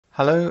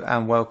Hello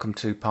and welcome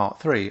to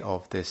part 3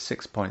 of this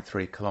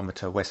 6.3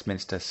 km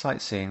Westminster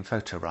Sightseeing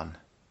Photorun.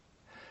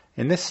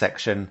 In this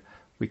section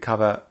we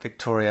cover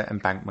Victoria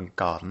Embankment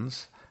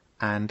Gardens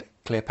and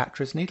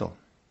Cleopatra's Needle.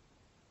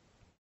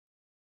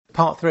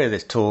 Part 3 of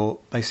this tour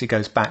basically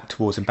goes back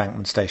towards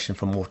Embankment Station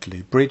from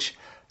Waterloo Bridge,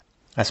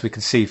 as we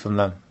can see from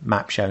the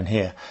map shown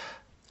here.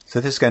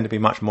 So this is going to be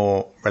much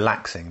more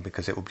relaxing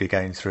because it will be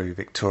going through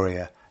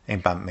Victoria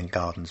Embankment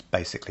Gardens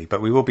basically,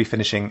 but we will be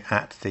finishing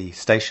at the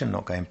station,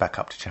 not going back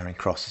up to Charing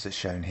Cross as it's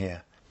shown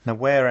here. Now,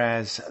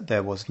 whereas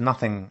there was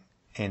nothing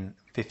in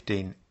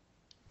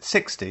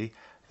 1560,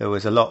 there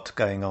was a lot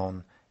going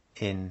on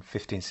in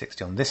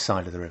 1560 on this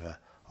side of the river.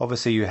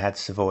 Obviously you had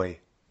Savoy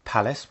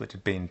Palace, which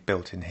had been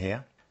built in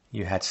here,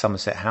 you had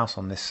Somerset House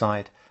on this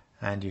side,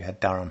 and you had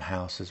Durham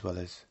House as well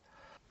as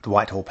the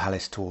Whitehall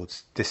Palace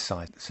towards this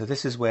side. So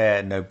this is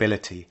where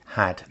nobility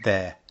had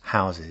their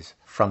houses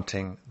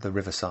fronting the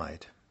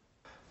riverside.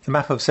 The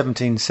map of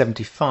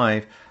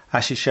 1775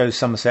 actually shows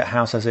Somerset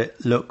House as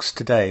it looks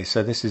today.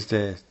 So this is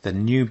the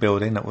new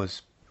building that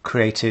was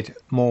created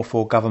more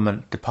for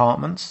government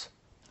departments.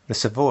 The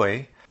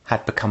Savoy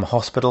had become a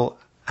hospital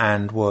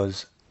and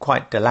was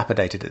quite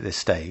dilapidated at this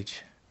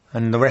stage.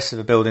 And the rest of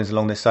the buildings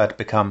along this side had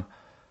become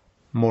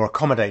more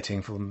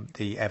accommodating from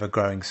the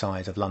ever-growing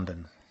size of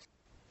London.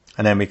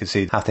 And then we can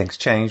see how things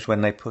changed when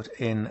they put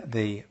in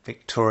the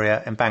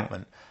Victoria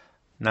Embankment.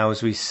 Now,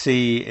 as we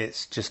see,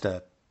 it's just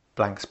a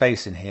blank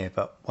space in here,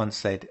 but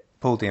once they'd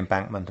pulled the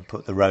embankment and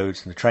put the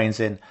roads and the trains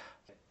in,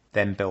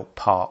 then built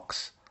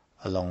parks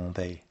along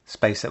the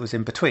space that was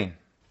in between.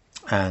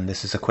 And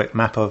this is a quick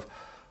map of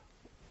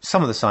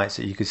some of the sites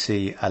that you could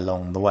see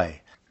along the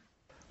way.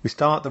 We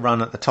start the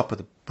run at the top of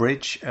the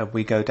bridge,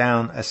 we go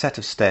down a set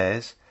of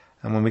stairs,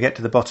 and when we get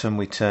to the bottom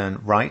we turn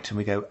right and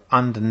we go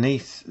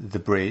underneath the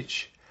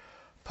bridge,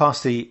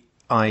 past the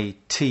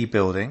IT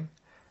building,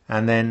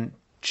 and then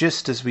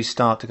just as we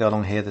start to go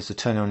along here, there's a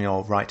turn on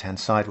your right hand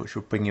side which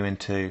will bring you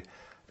into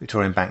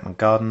Victoria Embankment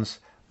Gardens.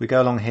 We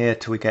go along here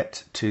till we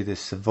get to the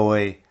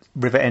Savoy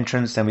River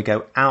entrance, then we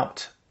go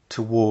out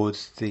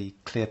towards the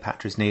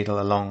Cleopatra's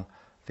Needle along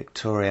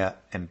Victoria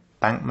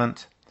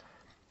Embankment.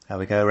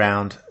 We go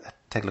around,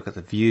 take a look at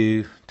the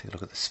view, take a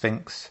look at the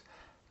Sphinx,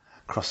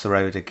 cross the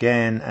road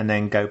again, and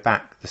then go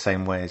back the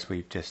same way as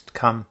we've just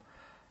come,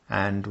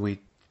 and we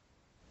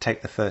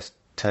take the first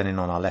turn in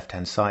on our left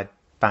hand side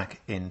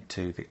back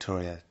into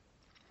Victoria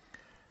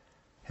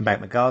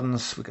Embankment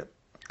Gardens. We've got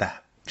the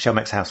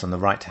Shelmex House on the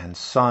right hand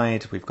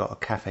side, we've got a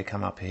cafe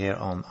come up here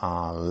on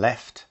our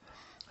left,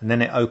 and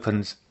then it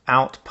opens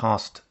out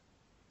past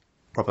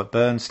Robert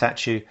Burns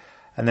statue,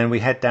 and then we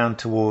head down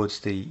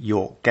towards the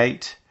York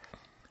Gate,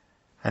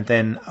 and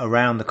then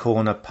around the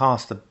corner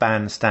past the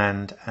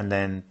bandstand, and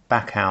then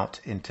back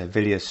out into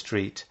Villiers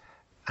Street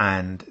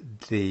and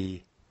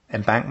the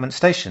Embankment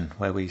Station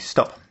where we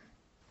stop.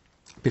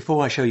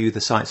 Before I show you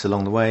the sights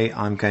along the way,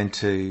 I'm going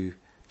to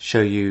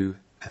show you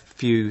a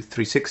few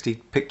 360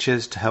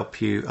 pictures to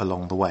help you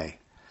along the way.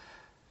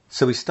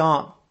 So we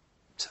start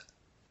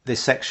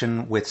this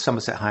section with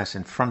Somerset House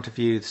in front of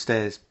you, the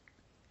stairs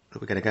that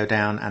we're going to go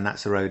down, and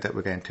that's the road that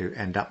we're going to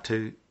end up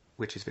to,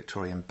 which is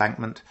Victoria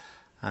Embankment.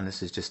 And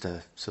this is just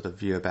a sort of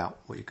view about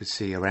what you could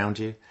see around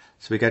you.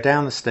 So we go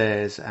down the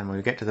stairs, and when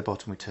we get to the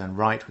bottom we turn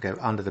right, we go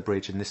under the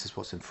bridge, and this is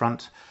what's in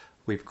front.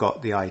 We've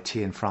got the IT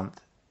in front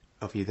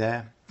of you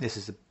there. This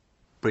is the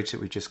bridge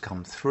that we've just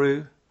come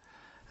through,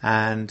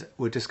 and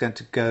we're just going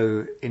to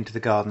go into the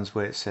gardens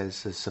where it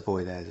says there's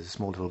Savoy there. There's a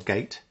small little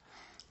gate.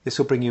 This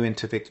will bring you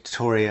into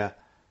Victoria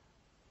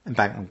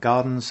Embankment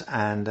Gardens,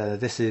 and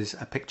this is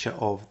a picture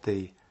of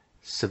the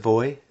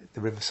Savoy, the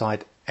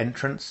riverside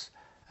entrance,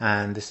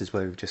 and this is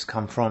where we've just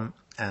come from,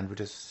 and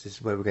this is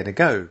where we're going to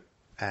go.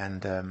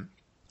 And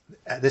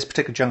at this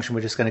particular junction we're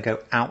just going to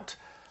go out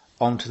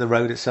onto the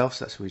road itself,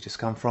 so that's where we just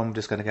come from. We're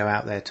just going to go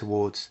out there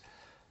towards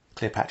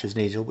Cleopatra's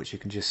Needle, which you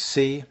can just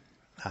see.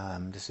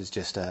 This is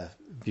just a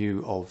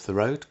view of the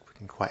road,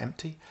 quite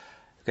empty.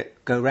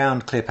 Go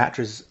round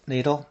Cleopatra's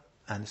Needle,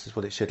 and this is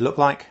what it should look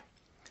like,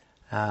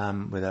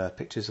 with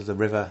pictures of the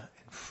river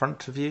in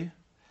front of you.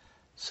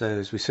 So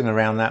as we swing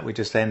around that, we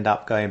just end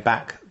up going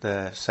back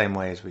the same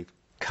way as we've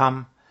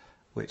come,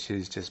 which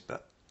is just,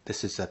 but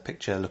this is a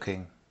picture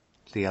looking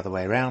the other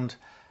way around.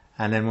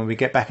 And then when we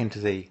get back into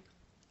the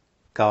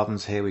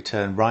gardens here, we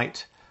turn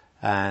right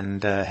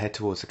and head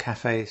towards the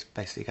cafe. It's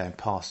basically going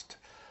past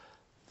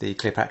the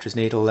Cleopatra's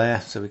Needle there,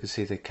 so we can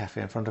see the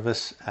cafe in front of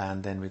us,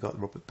 and then we've got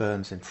Robert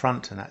Burns in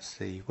front, and that's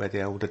where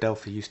the old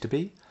Adelphi used to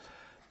be.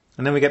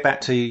 And then we get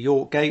back to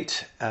York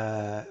Gate.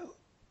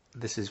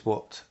 This is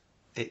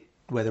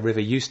where the river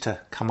used to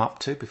come up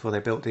to before they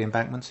built the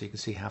embankment, so you can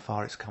see how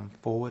far it's come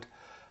forward.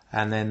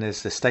 And then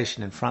there's the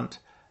station in front,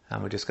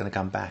 and we're just going to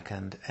come back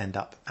and end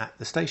up at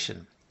the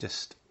station,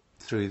 just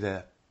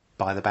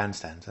by the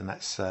bandstands, and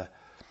that's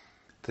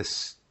the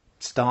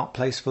start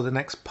place for the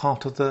next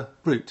part of the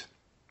route.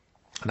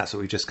 And that's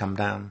what we've just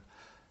come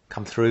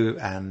through,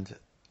 and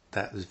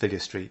that was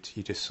Villiers Street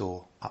you just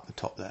saw up the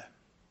top there.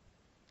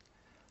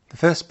 The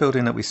first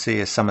building that we see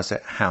is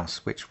Somerset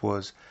House, which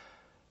was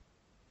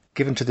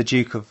given to the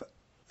Duke of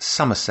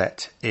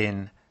Somerset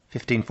in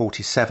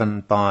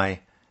 1547 by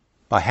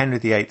Henry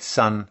VIII's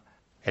son,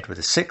 Edward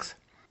VI.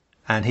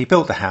 And he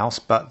built the house,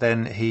 but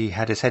then he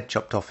had his head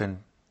chopped off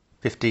in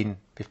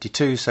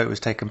 1552, so it was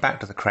taken back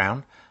to the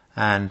Crown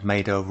and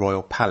made a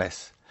royal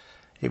palace.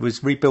 It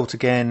was rebuilt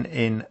again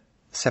in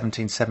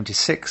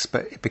 1776,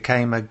 but it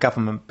became a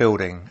government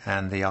building,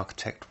 and the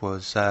architect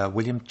was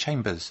William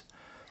Chambers.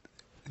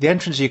 The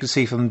entrance you can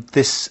see from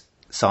this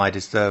side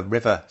is the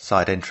river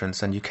side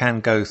entrance, and you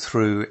can go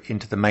through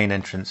into the main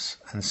entrance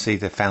and see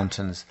the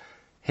fountains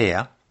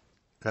here.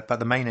 But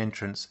the main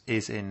entrance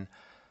is in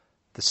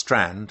the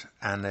Strand,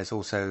 and there's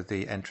also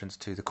the entrance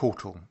to the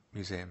Courtauld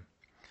Museum.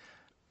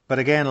 But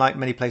again, like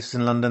many places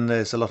in London,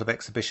 there's a lot of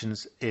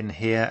exhibitions in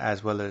here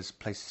as well as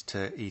places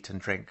to eat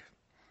and drink.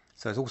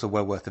 So it's also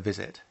well worth a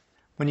visit.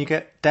 When you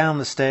get down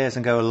the stairs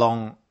and go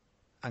along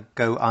and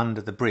go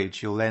under the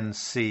bridge, you'll then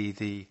see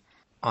the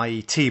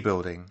IET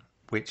building,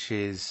 which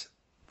is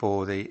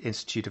for the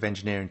Institute of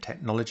Engineering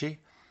Technology.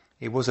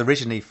 It was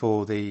originally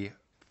for the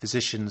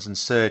physicians and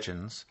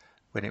surgeons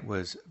when it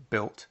was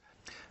built,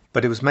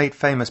 but it was made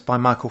famous by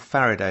Michael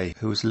Faraday,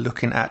 who was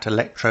looking at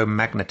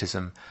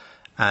electromagnetism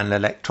and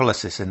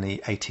electrolysis in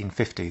the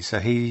 1850s. So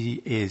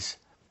he is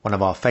one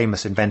of our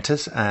famous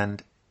inventors,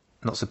 and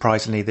not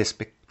surprisingly, this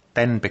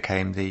then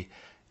became the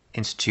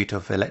Institute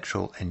of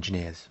Electrical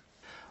Engineers.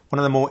 One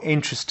of the more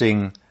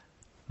interesting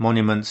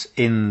monuments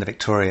in the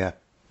Victoria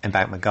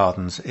Embankment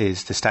Gardens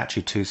is the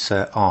statue to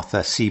Sir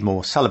Arthur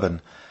Seymour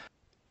Sullivan.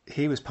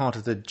 He was part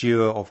of the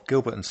duo of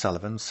Gilbert and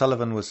Sullivan.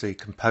 Sullivan was the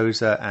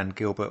composer and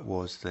Gilbert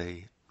was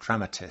the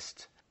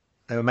dramatist.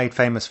 They were made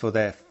famous for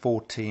their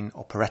 14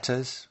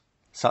 operettas,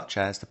 such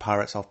as The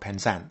Pirates of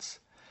Penzance.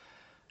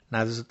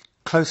 Now there's a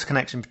close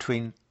connection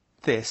between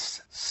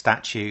this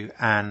statue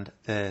and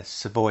the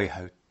Savoy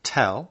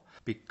Hotel,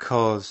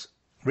 because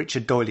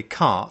Richard D'Oyley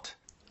Carte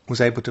was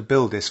able to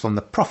build this from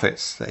the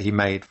profits that he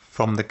made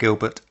from the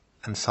Gilbert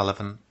and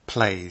Sullivan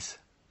plays.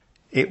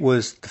 It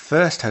was the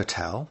first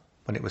hotel,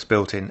 when it was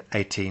built in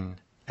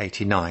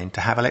 1889,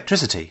 to have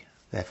electricity,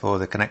 therefore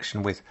the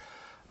connection with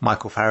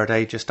Michael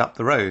Faraday just up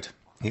the road.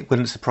 It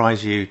wouldn't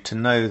surprise you to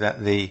know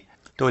that the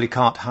D'Oyley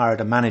Carte hired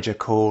a manager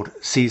called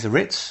Caesar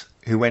Ritz,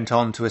 who went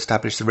on to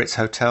establish the Ritz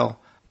Hotel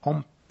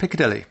on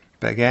Piccadilly.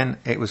 But again,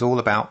 it was all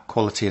about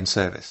quality and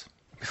service.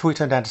 Before we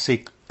turn down to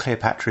see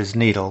Cleopatra's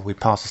Needle, we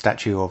pass the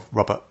statue of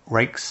Robert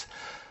Raikes,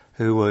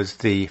 who was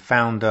the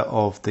founder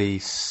of the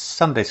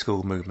Sunday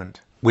School movement,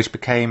 which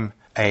became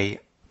a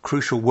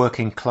crucial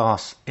working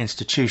class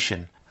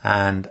institution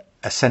and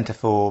a centre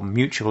for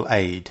mutual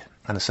aid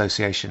and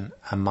association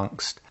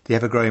amongst the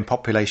ever-growing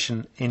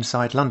population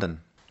inside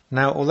London.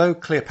 Now, although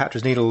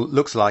Cleopatra's Needle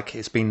looks like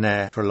it's been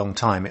there for a long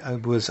time,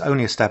 it was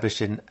only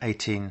established in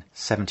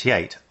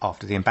 1878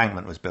 after the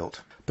embankment was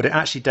built. But it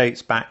actually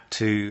dates back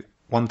to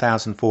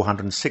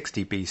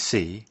 1460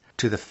 BC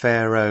to the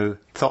pharaoh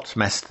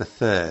Thotmest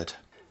III.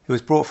 It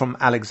was brought from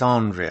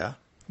Alexandria,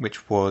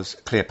 which was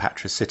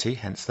Cleopatra's city,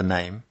 hence the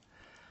name,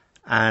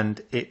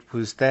 and it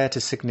was there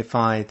to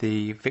signify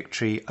the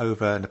victory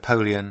over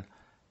Napoleon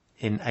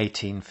in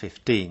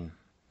 1815.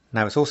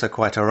 Now, it's also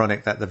quite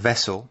ironic that the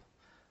vessel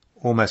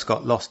almost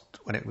got lost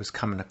when it was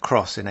coming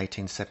across in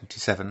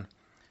 1877,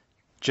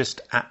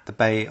 just at the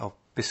Bay of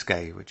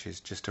Biscay, which is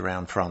just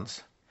around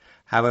France.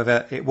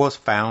 However, it was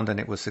found and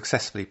it was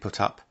successfully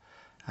put up,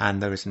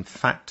 and there is in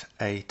fact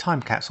a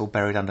time capsule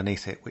buried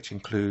underneath it, which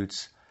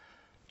includes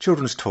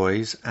children's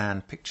toys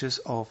and pictures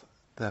of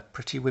the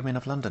pretty women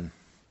of London.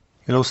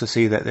 You'll also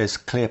see that there's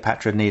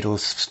Cleopatra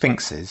Needle's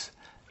sphinxes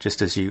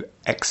just as you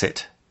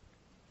exit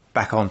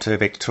back onto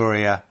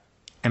Victoria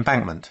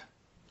Embankment,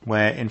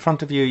 where in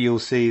front of you you'll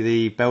see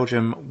the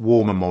Belgium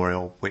War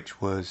Memorial, which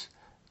was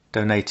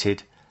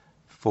donated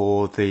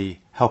for the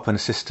help and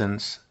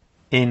assistance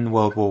in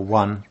World War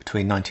I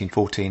between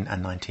 1914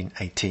 and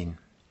 1918.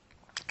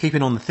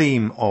 Keeping on the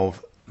theme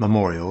of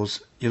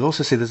memorials, you'll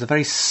also see there's a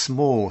very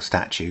small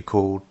statue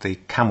called the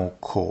Camel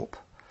Corps,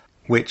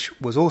 which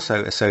was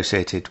also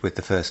associated with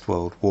the First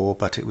World War,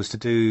 but it was to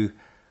do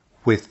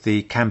with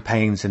the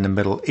campaigns in the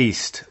Middle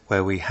East,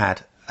 where we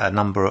had a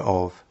number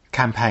of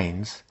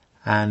campaigns,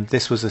 and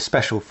this was a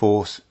special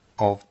force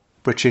of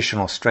British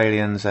and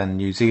Australians and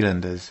New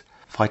Zealanders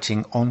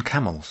fighting on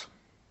camels.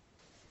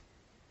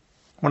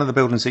 One of the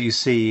buildings that you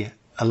see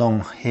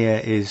along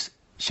here is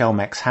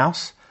Shelmeck's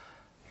House,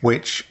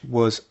 which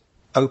was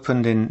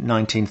opened in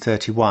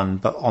 1931,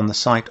 but on the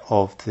site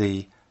of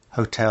the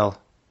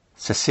Hotel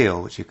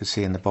Cecil, which you can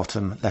see in the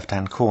bottom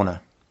left-hand corner.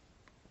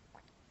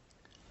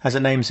 As the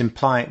names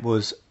imply, it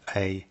was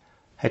a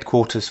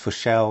headquarters for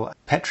Shell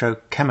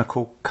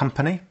Petrochemical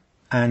Company,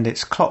 and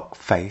its clock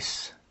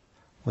face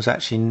was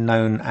actually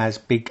known as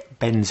Big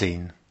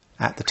Benzene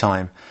at the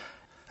time,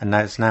 and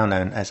that is now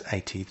known as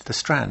 80 The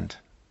Strand.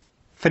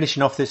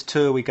 Finishing off this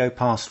tour, we go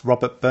past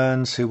Robert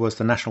Burns, who was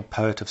the national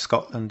poet of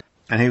Scotland,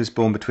 and he was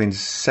born between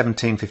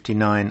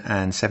 1759 and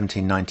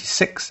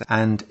 1796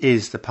 and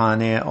is the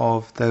pioneer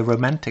of the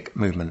Romantic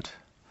movement.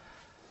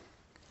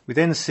 We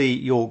then see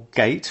York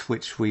Gate,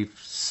 which we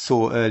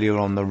saw earlier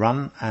on the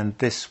run, and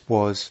this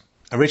was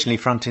originally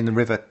fronting the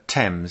River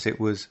Thames. It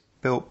was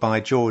built by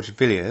George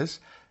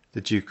Villiers,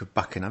 the Duke of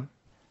Buckingham,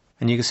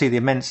 and you can see the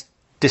immense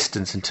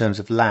distance in terms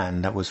of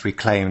land that was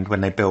reclaimed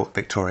when they built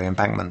Victoria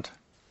Embankment.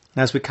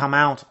 And as we come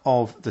out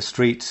of the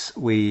streets,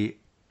 we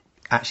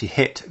actually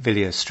hit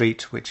Villiers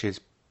Street, which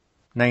is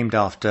named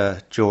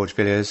after George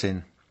Villiers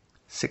in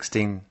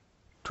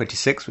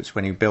 1626, which is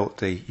when he built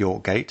the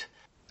York Gate.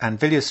 And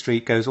Villiers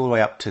Street goes all the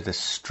way up to the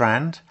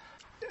Strand,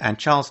 and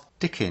Charles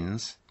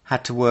Dickens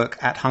had to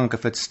work at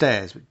Hungerford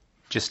Stairs,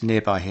 just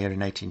nearby here in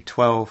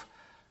 1812,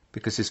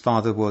 because his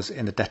father was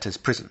in a debtor's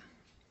prison.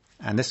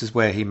 And this is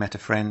where he met a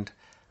friend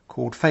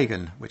called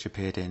Fagin, which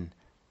appeared in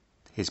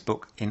his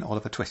book In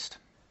Oliver Twist.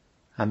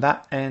 And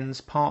that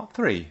ends part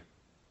 3.